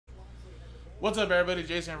What's up, everybody?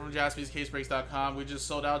 Jason from Jaspy'S, We just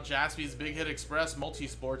sold out Jaspy'S Big Hit Express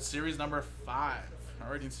Multi-Sports Series number 5.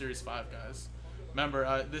 Already in Series 5, guys.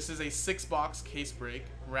 Remember, this is a 6-box case break,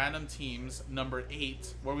 random teams, number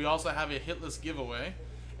 8, where we also have a hitless giveaway.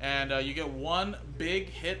 And you get 1 big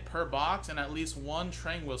hit per box and at least 1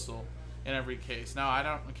 train whistle in every case. Now, I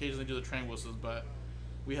don't occasionally do the train whistles, but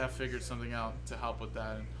we have figured something out to help with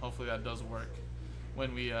that. And hopefully that does work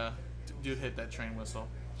when we do hit that train whistle.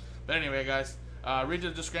 But anyway, guys, read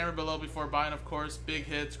the disclaimer below before buying, of course. Big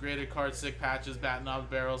hits, graded cards, sick patches, bat knobs,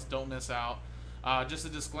 barrels. Don't miss out. Just a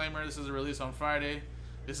disclaimer, this is a release on Friday.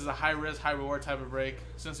 This is a high-risk, high-reward type of break.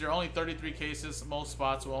 Since there are only 33 cases, most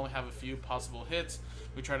spots will only have a few possible hits.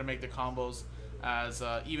 We try to make the combos as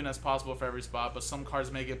even as possible for every spot, but some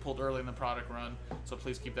cards may get pulled early in the product run, so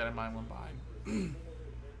please keep that in mind when buying.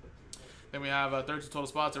 Then we have 32 total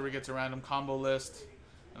spots where we get to random combo list.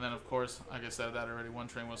 And then, of course, like I said that already, 1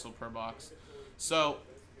 train whistle per box. So,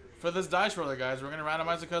 for this dice roller, guys, we're going to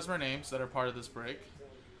randomize the customer names that are part of this break,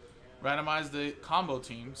 randomize the combo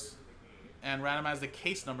teams, and randomize the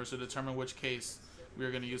case numbers to determine which case we are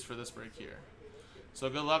going to use for this break here. So,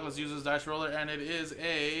 good luck. Let's use this dice roller, and it is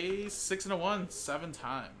a 6 and a 1, 7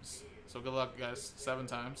 times. So, good luck, guys. 7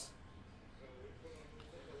 times.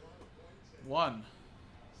 1,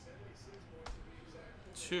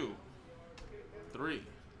 2, 3,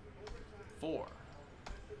 4,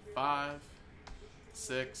 5,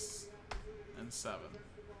 6, and 7.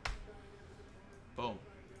 Boom.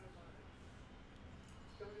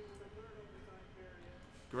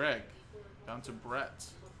 Greg, down to Brett.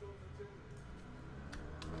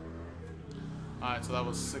 Alright, so that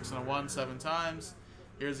was 6 and a 1, 7 times.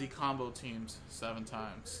 Here's the combo teams, 7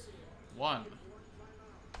 times. 1,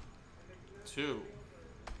 2,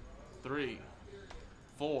 3,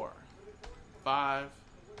 4, 5,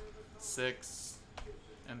 6,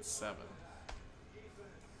 and 7.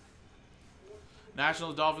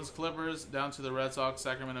 Nationals, Dolphins, Clippers, down to the Red Sox,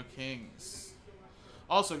 Sacramento Kings.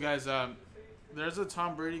 Also, guys, there's a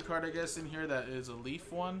Tom Brady card, I guess, in here that is a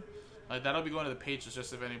Leaf one. That'll be going to the Patriots,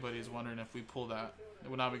 just if anybody's wondering if we pull that. It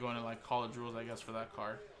would not be going to, like, college rules, I guess, for that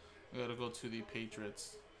card. We got to go to the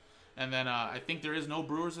Patriots. And then I think there is no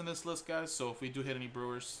Brewers in this list, guys, so if we do hit any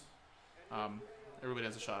Brewers, everybody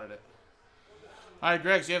has a shot at it. All right,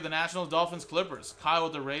 Greg, so you have the Nationals, Dolphins, Clippers. Kyle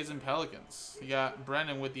with the Rays and Pelicans. You got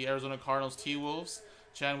Brendan with the Arizona Cardinals, T-Wolves.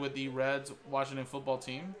 Chen with the Reds, Washington football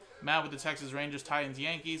team. Matt with the Texas Rangers, Titans,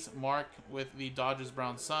 Yankees. Mark with the Dodgers,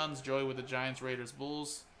 Browns, Suns. Joey with the Giants, Raiders,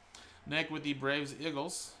 Bulls. Nick with the Braves,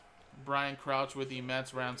 Eagles. Brian Crouch with the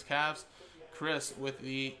Mets, Rams, Cavs. Chris with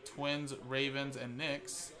the Twins, Ravens, and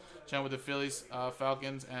Knicks. Chen with the Phillies,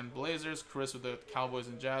 Falcons, and Blazers. Chris with the Cowboys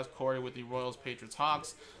and Jazz. Corey with the Royals, Patriots,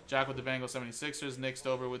 Hawks. Jack with the Bengals, 76ers. Nick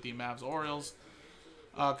Stover with the Mavs, Orioles.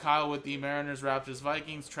 Kyle with the Mariners, Raptors,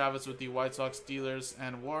 Vikings. Travis with the White Sox, Steelers,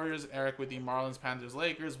 and Warriors. Eric with the Marlins, Panthers,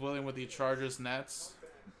 Lakers. William with the Chargers, Nets.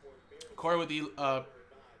 Corey with the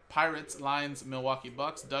Pirates, Lions, Milwaukee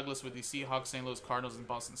Bucks. Douglas with the Seahawks, St. Louis Cardinals, and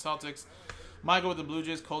Boston Celtics. Michael with the Blue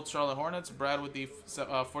Jays, Colts, Charlotte Hornets. Brad with the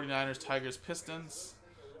 49ers, Tigers, Pistons.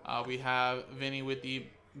 We have Vinny with the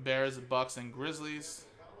Bears, Bucks, and Grizzlies.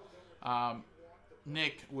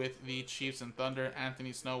 Nick with the Chiefs and Thunder.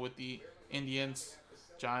 Anthony Snow with the Indians,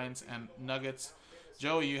 Giants, and Nuggets.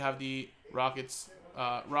 Joey, you have the Rockies,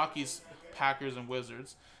 Packers, and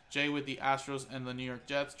Wizards. Jay with the Astros and the New York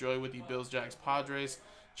Jets. Joey with the Bills, Jags, Padres.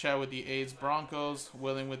 Chad with the A's, Broncos.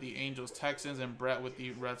 William with the Angels, Texans. And Brett with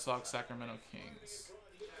the Red Sox, Sacramento Kings.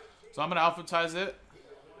 So I'm going to alphabetize it.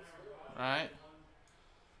 All right.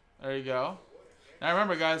 There you go. Now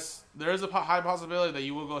remember, guys, there is a high possibility that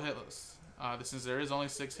you will go hitless. Since there is only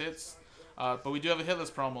 6 hits. But we do have a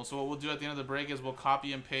hitless promo. So what we'll do at the end of the break is we'll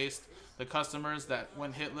copy and paste the customers that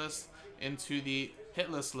went hitless into the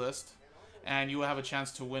hitless list. And you will have a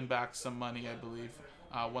chance to win back some money, I believe,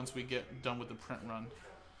 once we get done with the print run.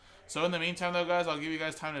 So in the meantime, though, guys, I'll give you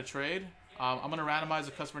guys time to trade. I'm going to randomize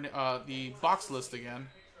the customer, the box list again,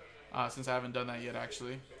 since I haven't done that yet,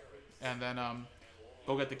 actually. And then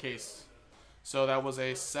go get the case. So that was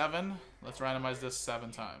a 7. Let's randomize this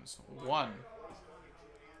 7 times. 1,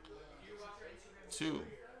 2,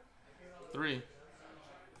 3,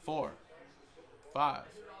 4, 5,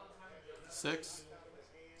 6,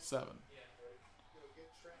 7.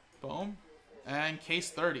 Boom. And case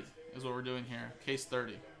 30 is what we're doing here. Case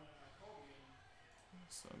 30.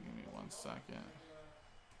 So give me 1 second.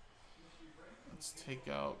 Let's take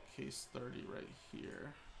out case 30 right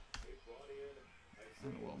here.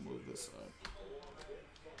 And we'll move this up.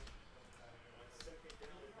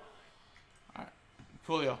 Alright.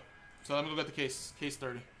 Coolio. So let me go get the case. Case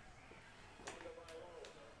 30.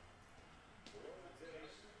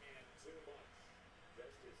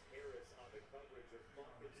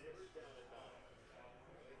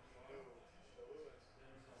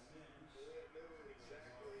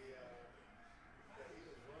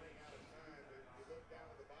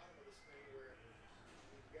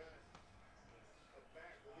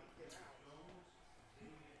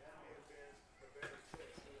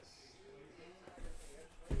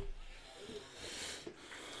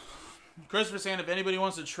 Christopher saying if anybody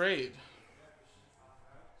wants to trade.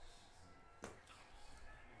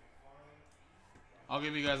 I'll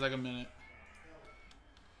give you guys like a minute.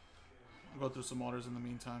 I'll go through some orders in the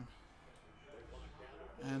meantime.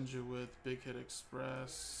 Andrew with Big Hit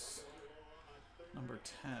Express. Number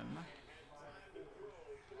 10.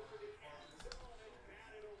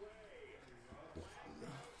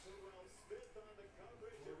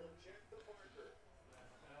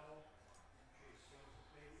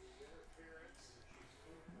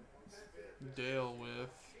 Dale with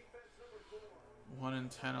 1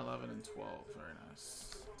 and 10, 11, and 12. Very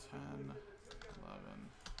nice. 10, 11,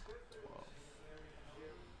 12.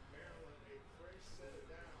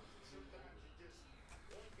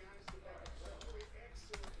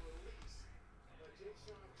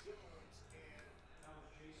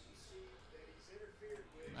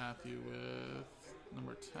 Matthew with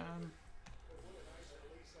number 10.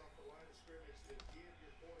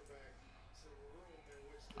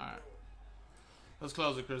 Alright. Let's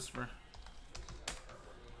close it, Christopher.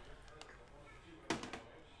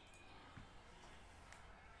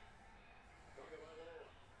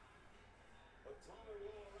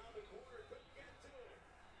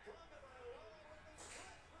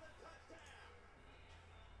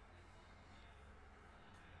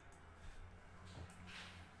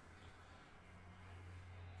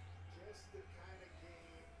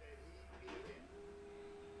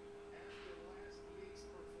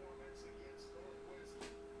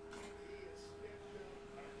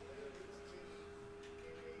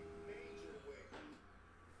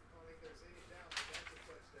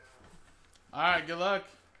 Alright, good luck.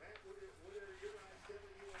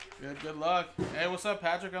 Good luck. Hey, what's up,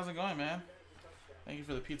 Patrick? How's it going, man? Thank you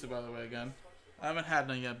for the pizza, by the way, again. I haven't had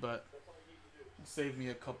none yet, but save me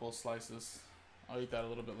a couple slices. I'll eat that a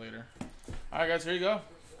little bit later. Alright, guys, here you go.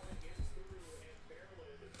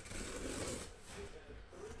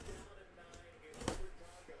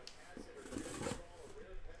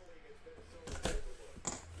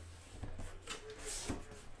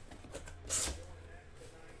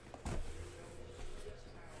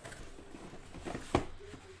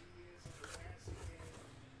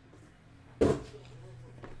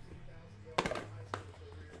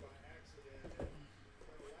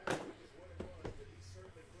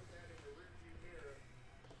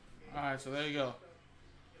 Alright, so there you go.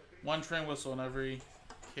 One train whistle in every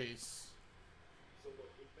case.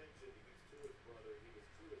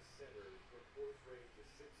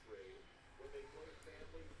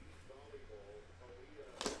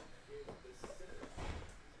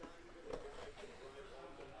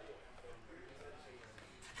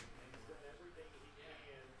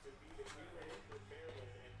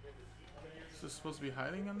 Is this supposed to be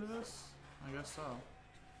hiding under this? I guess so.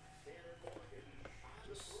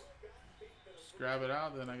 Just grab it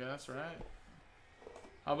out then, I guess, right?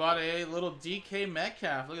 How about a little DK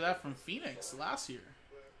Metcalf? Look at that from Phoenix last year.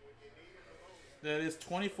 That is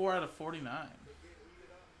 24 out of 49.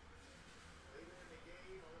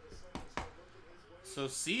 So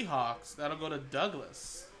Seahawks, that'll go to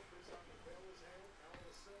Douglas.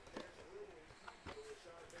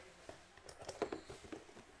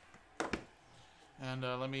 And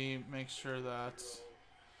let me make sure that's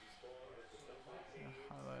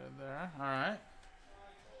highlighted there. All right.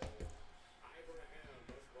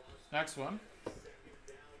 Next one.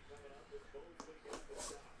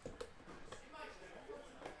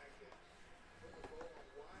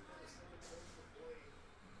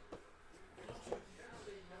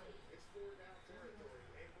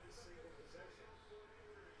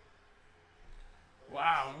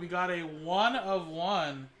 Wow, we got a 1 of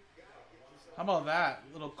 1. How about that?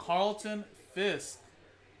 Little Carlton Fisk.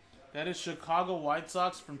 That is Chicago White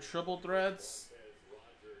Sox from Triple Threads.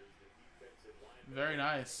 Very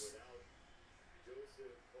nice.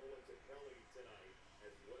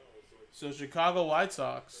 So Chicago White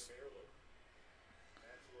Sox.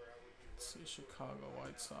 Let's see, Chicago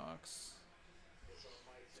White Sox. Let's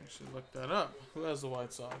actually look that up. Who has the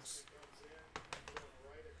White Sox?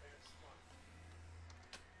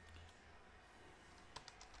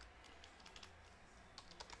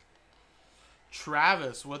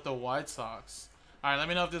 Travis with the White Sox. All right, let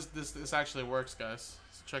me know if this actually works, guys.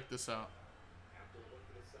 Let's check this out.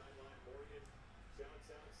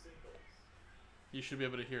 You should be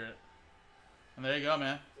able to hear it. And there you go,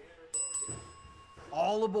 man.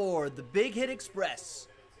 All aboard the Big Hit Express.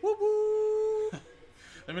 Woo woo!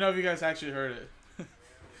 Let me know if you guys actually heard it.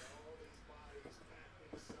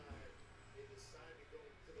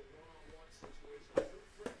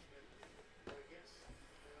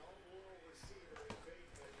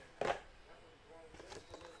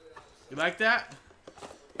 You like that?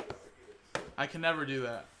 I can never do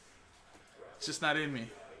that. It's just not in me.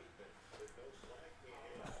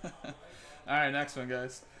 Alright, next one,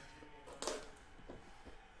 guys.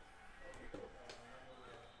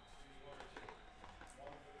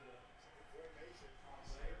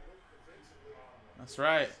 That's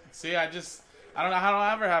right. See, I don't know how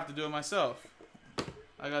I ever have to do it myself.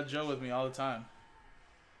 I got Joe with me all the time.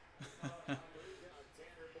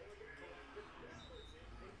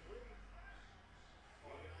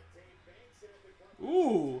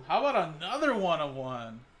 Ooh, how about another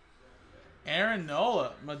 1/1? Aaron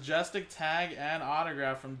Nola, majestic tag and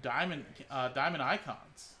autograph from Diamond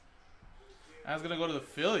Icons. That's gonna go to the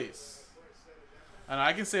Phillies, and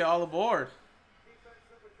I can say all aboard.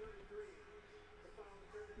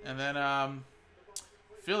 And then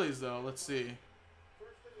Phillies though, let's see.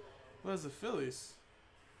 What is the Phillies?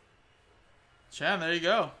 Chan, there you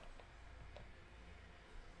go.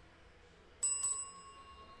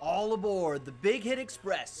 All aboard the Big Hit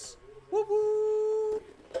Express. Woo woo!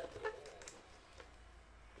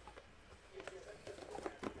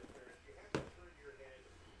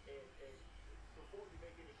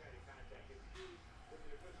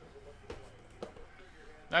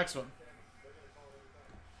 Next one.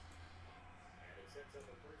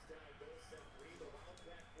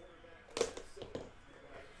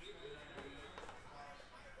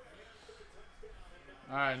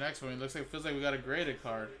 Alright, next one. It looks like, feels like we got a graded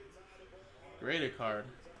card. Graded card.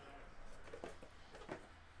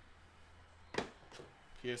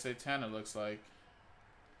 PSA 10 it looks like.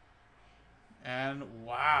 And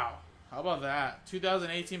wow. How about that?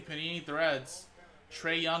 2018 Panini Threads.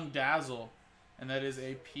 Trae Young Dazzle. And that is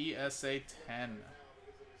a PSA 10.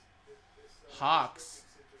 Hawks.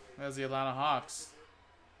 That's the Atlanta Hawks.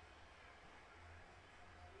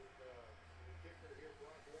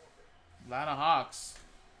 Atlanta Hawks.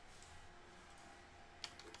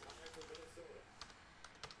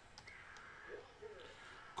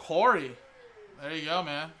 Corey. There you go,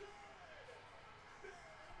 man.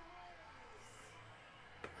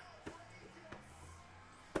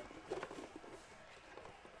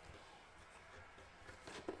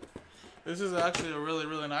 This is actually a really,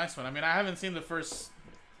 really nice one. I mean, I haven't seen the first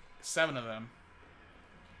 7 of them.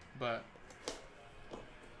 But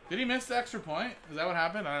did he miss the extra point? Is that what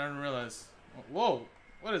happened? I didn't realize. Whoa.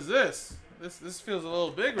 What is this? This feels a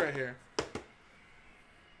little big right here.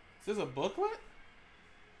 Is this a booklet?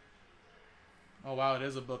 Oh, wow. It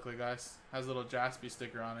is a booklet, guys. Has a little Jaspy'S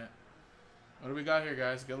sticker on it. What do we got here,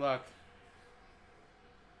 guys? Good luck.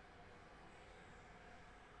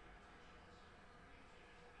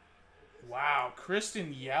 Wow.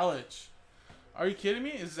 Christian Yelich. Are you kidding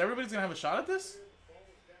me? Is everybody's going to have a shot at this?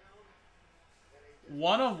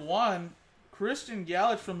 1/1. Christian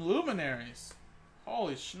Yelich from Luminaries.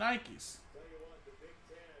 Holy shnikes.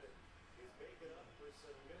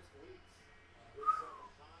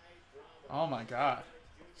 Oh my god.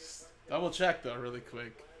 Double check though really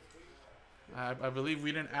quick. I believe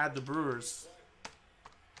we didn't add the Brewers.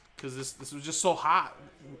 Because this was just so hot.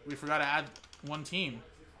 We forgot to add one team.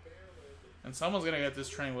 And someone's going to get this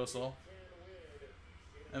train whistle.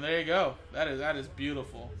 And there you go. That is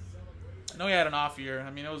beautiful. I know he had an off year. I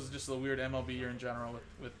mean, it was just a weird MLB year in general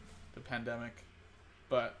with the pandemic.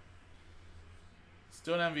 But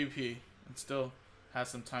still an MVP and still has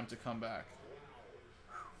some time to come back.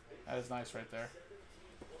 That is nice right there.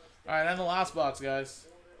 Alright, and the last box, guys.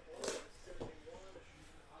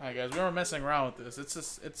 Alright, guys, we were messing around with this.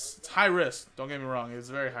 It's high risk. Don't get me wrong. It's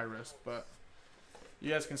very high risk. But you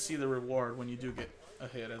guys can see the reward when you do get a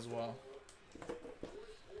hit as well.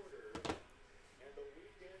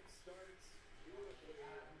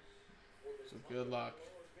 So good luck.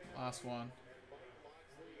 Last one.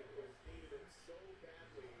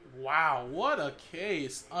 Wow, what a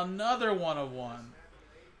case. Another 1/1.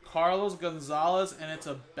 Carlos Gonzalez, and it's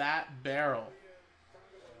a bat barrel.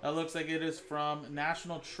 That looks like it is from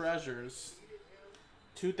National Treasures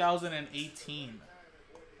 2018.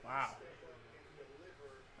 Wow.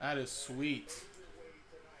 That is sweet.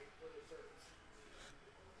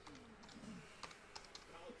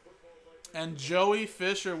 And Joey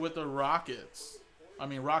Fisher with the Rockets. I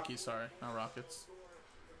mean Rockies, sorry, not Rockets.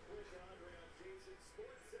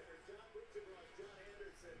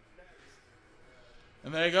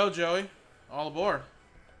 And there you go, Joey. All aboard.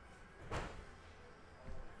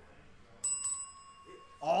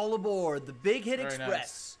 All aboard the Big Hit Very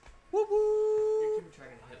Express. Woo woo!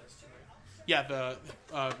 Yeah, the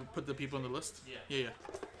put the people in the list. Yeah.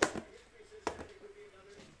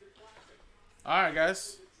 All right,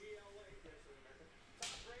 guys.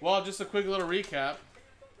 Well, just a quick little recap.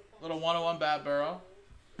 Little 101 Bat Barrel.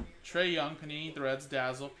 Trey Young, Panini Threads,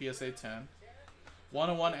 Dazzle, PSA 10.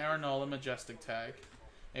 101 Aaron Nola, Majestic Tag.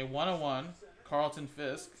 A 101 Carlton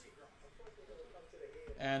Fisk.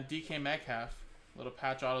 And DK Metcalf. Little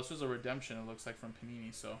patch auto. This is a redemption, it looks like, from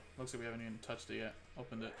Panini. So, looks like we haven't even touched it yet.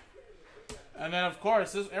 Opened it. And then, of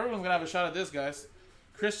course, everyone's going to have a shot at this, guys.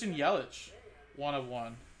 Christian Yelich. 1 of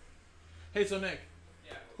 1. Hey, so Nick.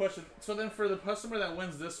 Yeah. Question. So then for the customer that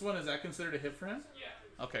wins this one, is that considered a hit for him?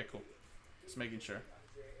 Yeah. Okay, cool. Just making sure.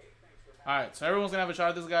 Alright, so everyone's going to have a shot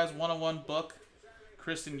at this, guys. 101 book.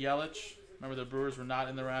 Christian Yelich. Remember, the Brewers were not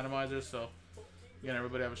in the randomizer, so again,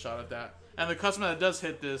 everybody have a shot at that. And the customer that does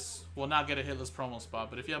hit this will not get a hitless promo spot,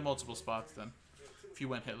 but if you have multiple spots, then if you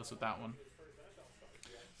went hitless with that one,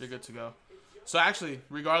 you're good to go. So actually,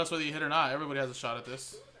 regardless whether you hit or not, everybody has a shot at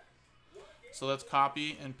this. So let's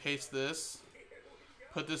copy and paste this.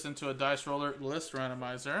 Put this into a dice roller list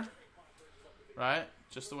randomizer. Right?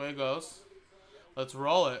 Just the way it goes. Let's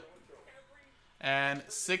roll it. And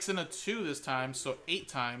 6 and a 2 this time, so 8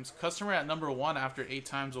 times. Customer at number 1 after 8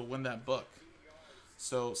 times will win that book.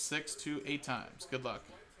 So 6 to 8 times. Good luck.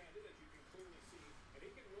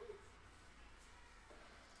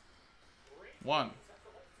 One,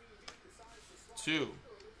 2,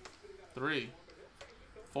 3,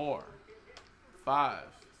 4, 5,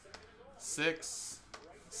 6,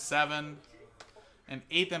 7, and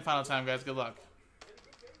 8th and final time, guys. Good luck.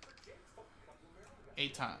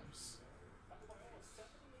 8 times.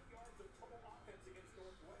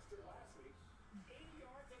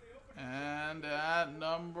 And at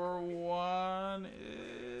number 1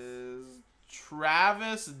 is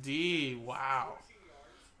Travis D. Wow.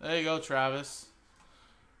 There you go, Travis.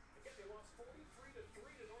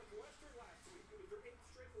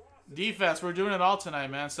 D-Fest, we're doing it all tonight,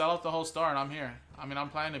 man. Sell out the whole store, and I'm here. I mean, I'm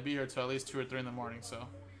planning to be here till at least 2 or 3 in the morning, so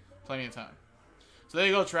plenty of time. So there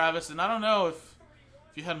you go, Travis. And I don't know if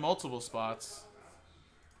you had multiple spots.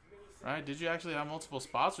 Right? Did you actually have multiple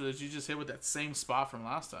spots, or did you just hit with that same spot from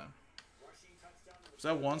last time? Was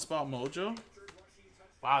that one spot mojo?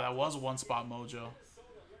 Wow, that was one spot mojo.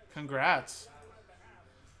 Congrats.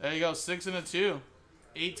 There you go, 6 and a 2.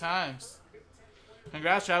 8 times.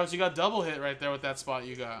 Congrats, Travis. You got double hit right there with that spot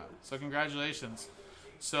you got. So congratulations.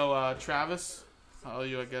 So, Travis, I owe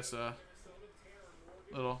you, I guess, a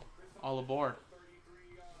little all aboard.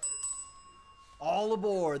 All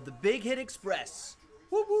aboard the Big Hit Express.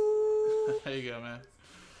 Woo woo! There you go, man.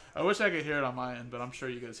 I wish I could hear it on my end, but I'm sure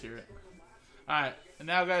you guys hear it. Alright, and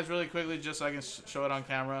now, guys, really quickly, just so I can show it on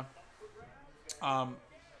camera.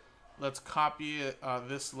 Let's copy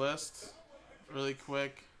this list really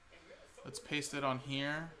quick. Let's paste it on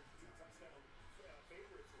here.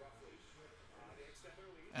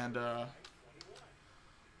 And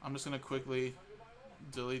I'm just going to quickly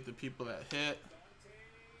delete the people that hit.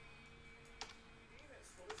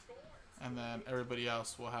 And then everybody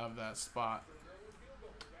else will have that spot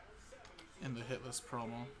in the hit list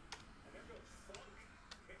promo.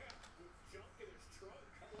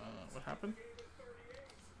 What happened?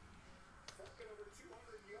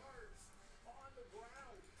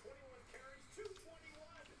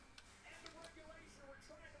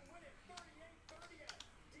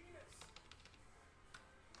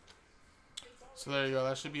 So there you go.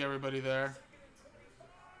 That should be everybody there.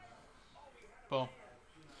 Boom.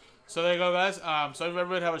 So there you go, guys. So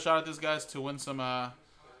everybody have a shot at this, guys, to win some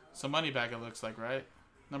money back. It looks like, right?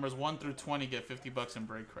 Numbers 1 through 20 get $50 in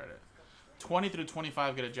break credit. 20 through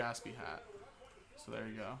 25 get a Jaspy hat. So there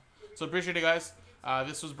you go. So appreciate it, guys.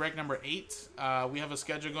 This was break number 8. We have a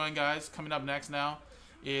schedule going, guys. Coming up next now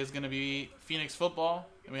is going to be Phoenix football.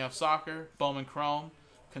 And we have soccer, Bowman Chrome,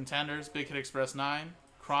 Contenders, Big Hit Express 9,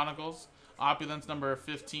 Chronicles, Opulence number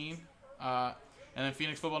 15, and then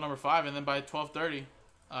Phoenix football number 5. And then by 12:30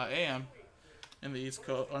 a.m. in the East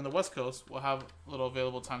Coast or on the West Coast, we'll have a little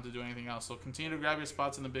available time to do anything else. So continue to grab your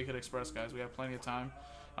spots in the Big Hit Express, guys. We have plenty of time.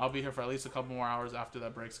 I'll be here for at least a couple more hours after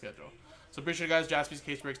that break schedule. So appreciate it, guys. Jaspy'S,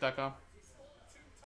 CaseBreaks.com.